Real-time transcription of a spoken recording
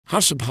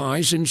Hasubhai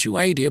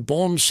Zinzuwadia,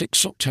 born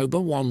 6 October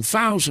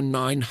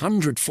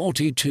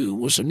 1942,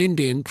 was an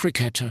Indian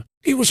cricketer.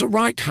 He was a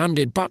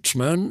right-handed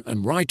batsman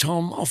and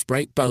right-arm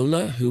off-break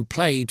bowler who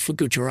played for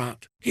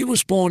Gujarat. He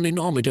was born in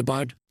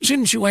Ahmedabad.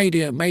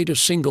 Zinzuwadia made a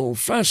single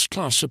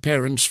first-class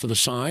appearance for the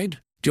side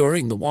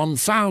during the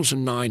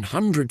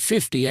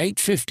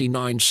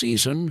 1958-59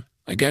 season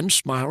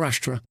against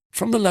Maharashtra.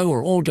 From the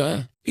lower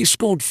order, he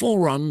scored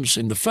 4 runs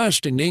in the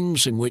first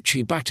innings in which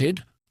he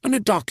batted, and a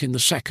duck in the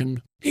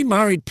second. He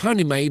married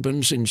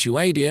Purnimaben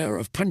Zinzuwadia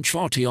of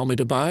Panchvati,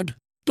 Ahmedabad,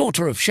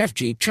 daughter of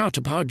Shethjee,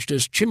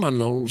 Chaturbhujdas,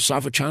 Chimanlal,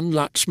 Zaverchand,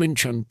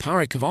 Laxminchand,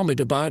 Parikh of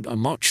Ahmedabad on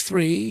March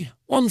 3,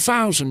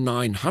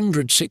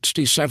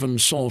 1967.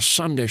 Source: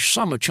 Sandesh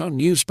Samachar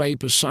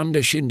Newspaper,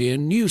 Sandesh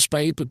Indian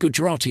newspaper,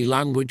 Gujarati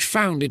language,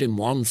 founded in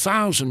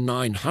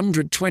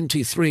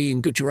 1923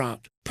 in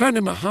Gujarat.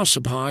 Purnima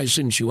Hasubhai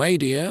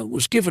Zinzuwadia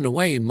was given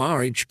away in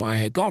marriage by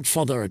her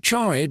godfather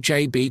Acharya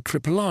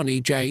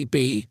Kripalani.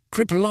 J.B.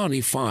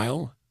 Kripalani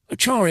File,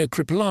 Acharya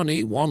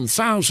Kripalani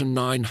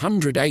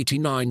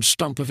 1989.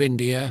 Stump of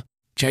India,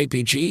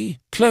 J.P.G.,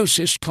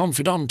 closest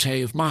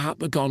confidante of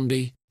Mahatma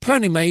Gandhi.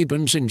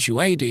 Purnimaben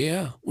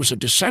Zinzuwadia was a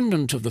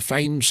descendant of the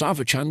famed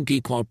Zaverchand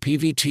Gaekwaad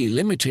Pvt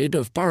Limited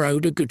of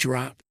Baroda,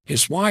 Gujarat.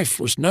 His wife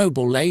was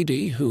noble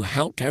lady who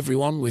helped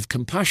everyone with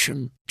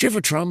compassion.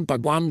 Zaverchand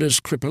Bhagwandas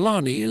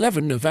Kripalani,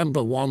 11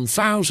 November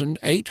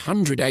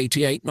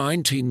 1888,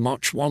 19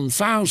 March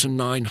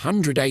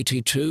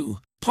 1982,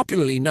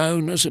 popularly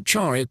known as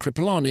Acharya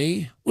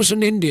Kripalani, was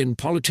an Indian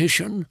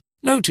politician,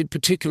 noted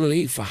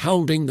particularly for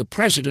holding the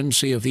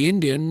presidency of the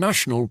Indian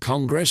National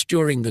Congress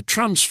during the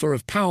transfer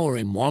of power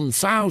in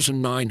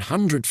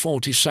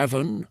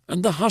 1947,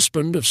 and the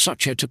husband of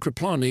Acharya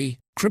Kripalani.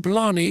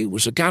 Kripalani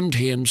was a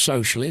Gandhian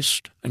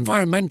socialist,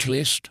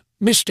 environmentalist,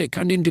 mystic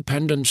and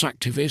independence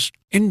activist.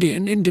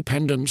 Indian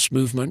independence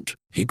movement.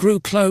 He grew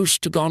close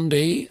to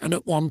Gandhi, and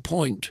at one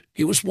point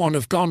he was one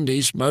of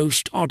Gandhi's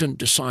most ardent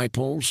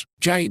disciples.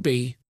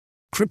 J.B.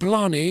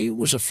 Kripalani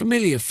was a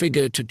familiar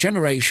figure to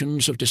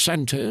generations of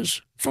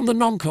dissenters, from the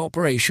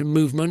non-cooperation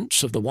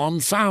movements of the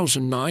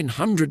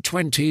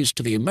 1920s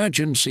to the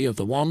emergency of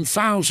the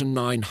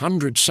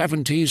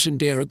 1970s.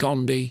 Indira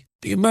Gandhi,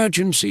 the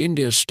Emergency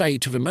India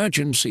State of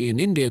Emergency in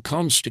India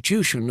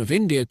Constitution of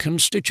India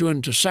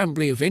Constituent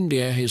Assembly of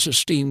India. His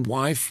esteemed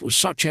wife was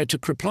Acharya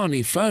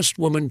Kripalani, first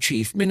woman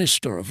Chief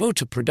Minister of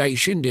Uttar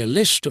Pradesh, India.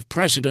 List of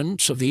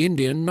Presidents of the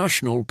Indian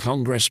National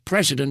Congress.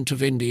 President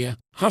of India.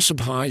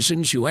 Hasubhai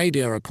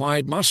Zinzuwadia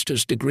acquired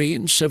master's degree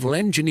in civil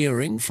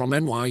engineering from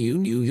NYU,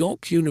 New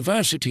York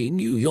University,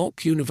 New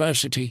York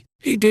University.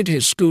 He did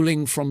his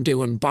schooling from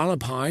Dewan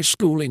Ballabhai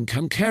School in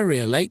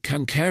Kankaria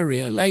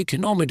Lake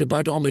in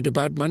Ahmedabad,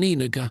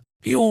 Maninagar.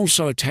 He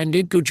also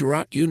attended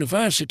Gujarat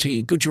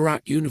University.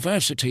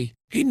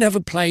 He never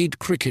played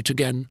cricket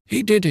again.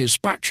 He did his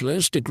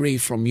bachelor's degree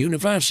from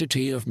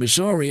University of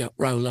Missouri at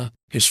Rolla.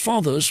 His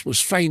father's was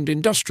famed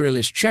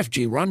industrialist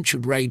Shethjee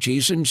Ranchadreji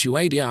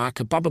Zinzuwadia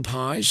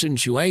Akabababhai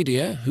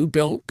Zinzuwadia, who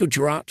built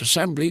Gujarat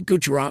Assembly,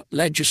 Gujarat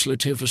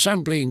Legislative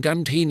Assembly in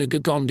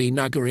Gandhinagar,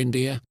 Gandhinagar,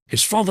 India.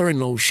 His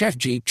father-in-law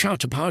Shethjee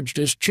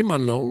Chaturbhujdas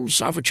Chimanlal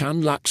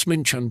Zaverchand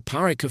Laxminchand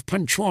Parikh of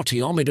Panchvati,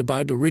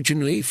 Ahmedabad,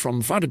 originally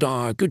from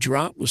Vadodara,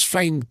 Gujarat, was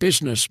famed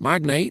business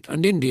magnate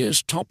and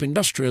India's top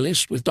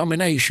industrialist with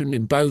domination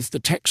in both the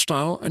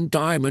textile and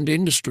diamond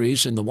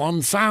industries in the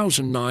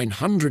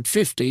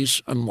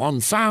 1950s and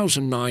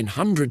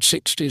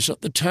 1960s.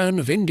 At the turn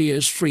of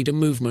India's freedom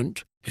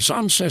movement, his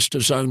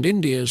ancestors owned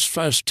India's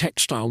first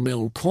textile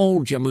mill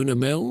called Yamuna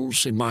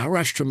Mills in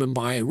Maharashtra,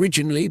 Mumbai,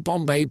 originally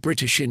Bombay,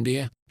 British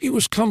India. He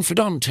was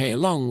confidante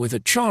along with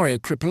Acharya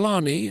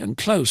Kripalani and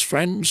close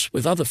friends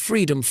with other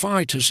freedom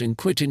fighters in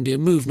Quit India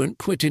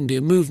movement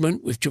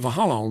with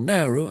Jawaharlal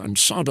Nehru and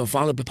Sardar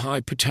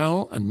Vallabhbhai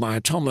Patel and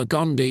Mahatma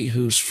Gandhi,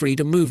 whose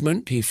freedom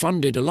movement he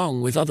funded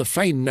along with other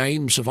famed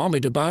names of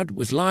Ahmedabad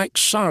with like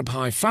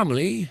Sarabhai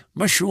family,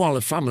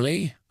 Mashruwala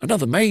family, and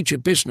other major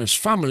business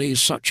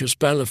families such as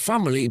Birla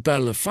family,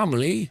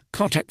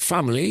 Kotak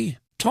family,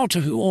 Tata,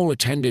 who all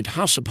attended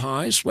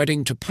Hasubhai's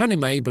wedding to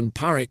Purnimaben.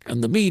 Parikh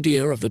and the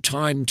media of the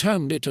time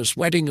termed it as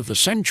wedding of the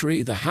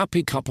century. The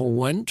happy couple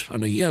went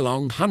on a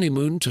year-long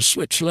honeymoon to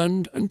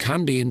Switzerland and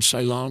Kandy in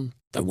Ceylon.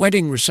 The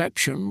wedding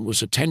reception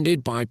was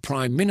attended by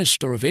Prime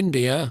Minister of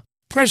India,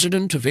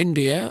 President of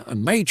India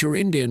and major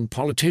Indian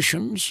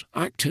politicians,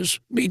 actors,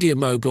 media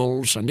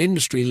moguls and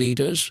industry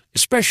leaders,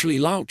 especially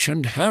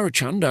Laxminchand,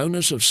 Hairchand,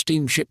 owners of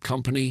steamship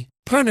company.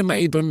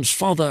 Purnimaben's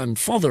father and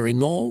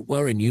father-in-law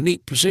were in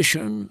unique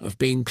position of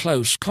being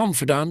close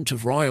confidant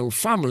of royal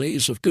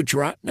families of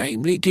Gujarat,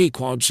 namely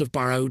Gaekwaads of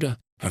Baroda.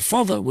 Her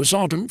father was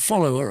ardent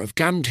follower of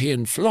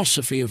Gandhian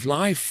philosophy of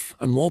life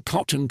and wore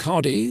cotton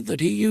khadi that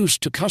he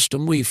used to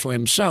custom weave for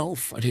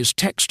himself at his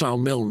textile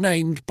mill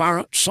named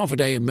Bharat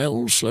Savodaya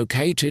Mills,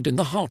 located in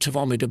the heart of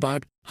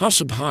Ahmedabad.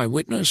 Hasubhai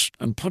witnessed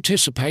and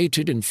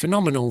participated in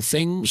phenomenal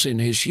things in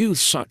his youth,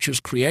 such as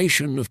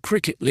creation of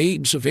cricket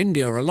leagues of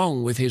India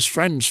along with his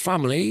friend's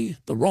family,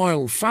 the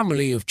royal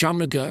family of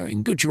Jamnagar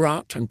in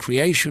Gujarat, and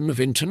creation of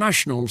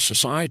International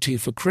Society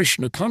for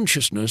Krishna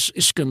Consciousness,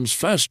 ISKCON's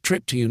first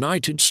trip to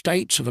United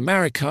States of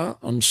America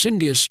on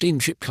Scindia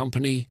Steamship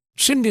Company,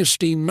 Scindia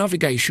Steam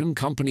Navigation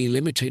Company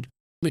Limited,